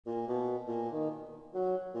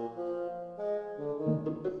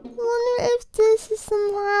Wonder if this is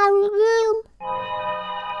somehow room.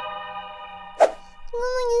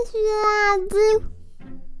 What should I do?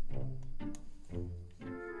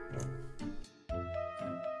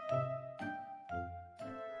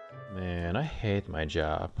 Man, I hate my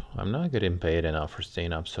job. I'm not getting paid enough for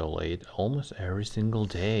staying up so late almost every single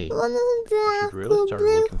day. I should really start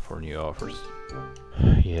looking for new offers.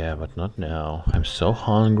 Yeah, but not now. I'm so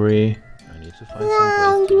hungry. I need to find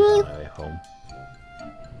some place to eat on my way home.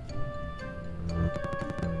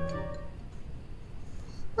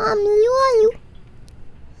 I'm loyal.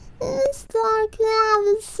 This is dark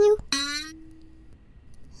avenue.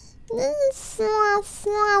 This is last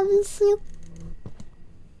avenue.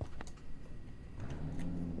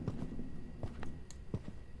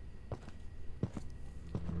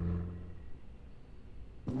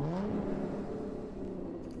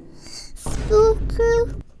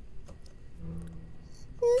 Spooky.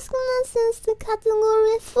 This gonna sense the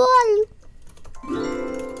category for you.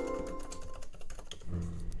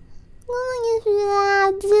 What should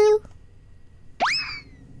I do?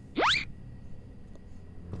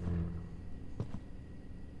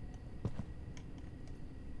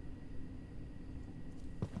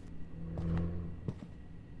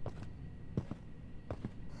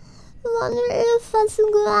 Wonder if I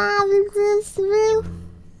should grab this view.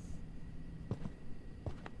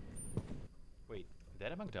 Wait, is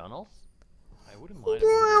that a McDonald's? I wouldn't mind.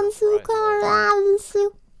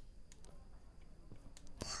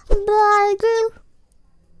 Burger.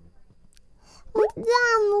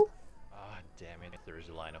 McDonald's. Ah, damn it, there's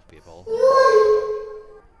a line of people.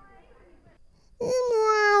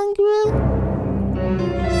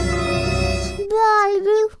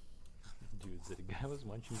 Burger. Dude, the guy was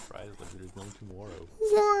munching fries like there's no tomorrow.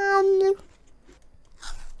 Zam.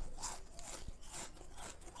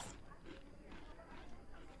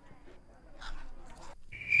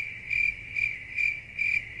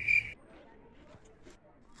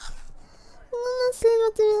 Wanna see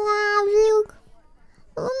what we have you.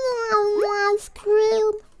 Wanna have a nice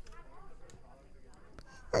crib.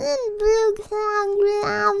 And then big hungry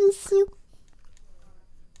avenue.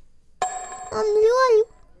 I'm loyal.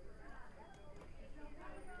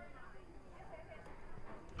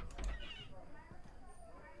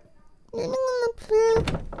 Then I'm gonna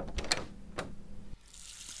play.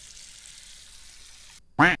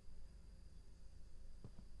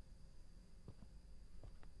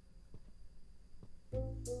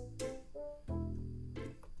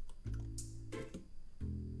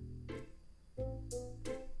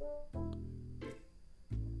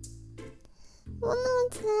 Wonder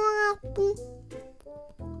what's happened.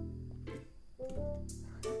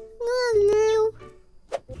 Hello.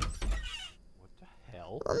 What the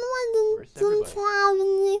hell? Wonder what Where's didn't everybody?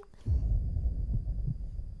 happen.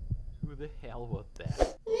 Who the hell was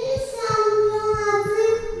that?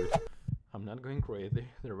 Dude, I'm not going crazy.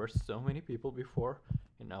 There were so many people before,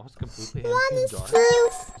 and now it's completely empty What and is dark.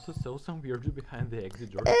 this? I also saw some weird dude behind the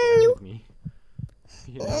exit door staring at me.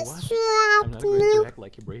 You know what? I'm not going to act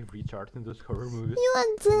like a brave retard in those horror movies. You are I'm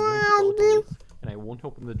going to call the dead. police, and I won't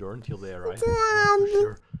open the door until they arrive. That's for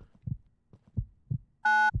sure.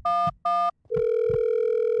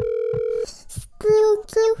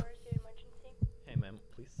 Spooky. Hey ma'am,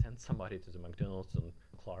 please send somebody to the McDonald's on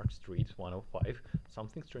Clark Street 105.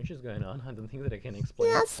 Something strange is going on. I don't think that I can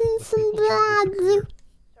explain. Yeah, I've seen but some people just blood. disappear.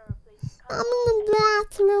 I'm in the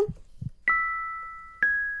bathroom.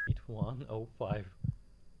 105.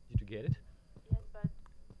 Did you get it? Yes, but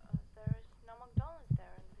there is no McDonald's there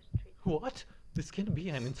in the street. What? This can't be.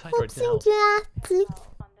 I'm inside What's right now. in jacket?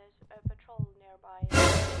 And there's a patrol nearby.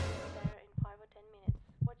 There in 5 or 10 minutes.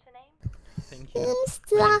 What's your name? Thank you. I'm My name's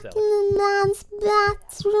stuck in Alex. a man's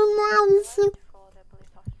bathroom. Avenue. For the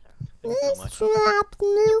police officer. Thanks so This much. trap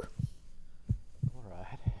new.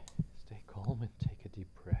 Alright. Stay calm and take a deep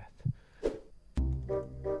breath.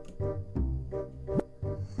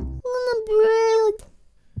 Wanna brood.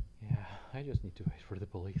 Yeah, I just need to wait for the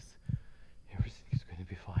police. Everything is going to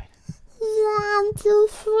be fine. 1, 2,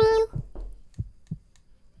 3.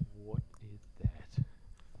 What is that?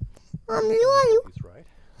 I'm loyal. Police, right?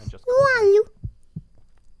 I just Who called are them. you?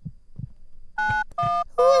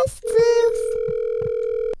 Who is this?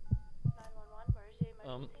 911, where is the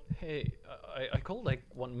emergency? Hey, I called like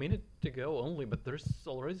 1 minute ago only, but there's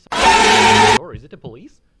already someone at the door. Is it the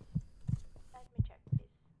police? Let me check,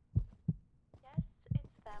 please. Yes,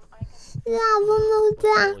 it's them. I can... Yeah, wanna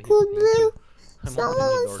dark Thank blue. you. I'm opening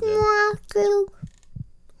Someone's the door knocking.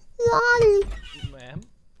 Lolly. then. Ma'am?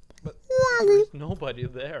 But Lolly. there's nobody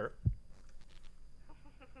there.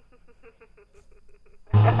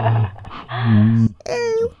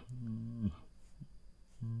 Ew.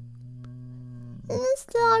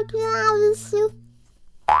 That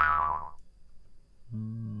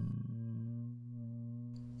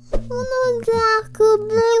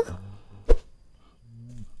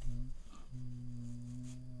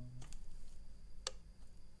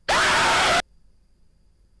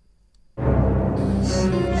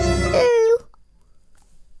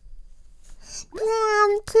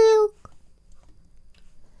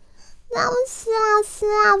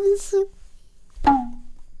was so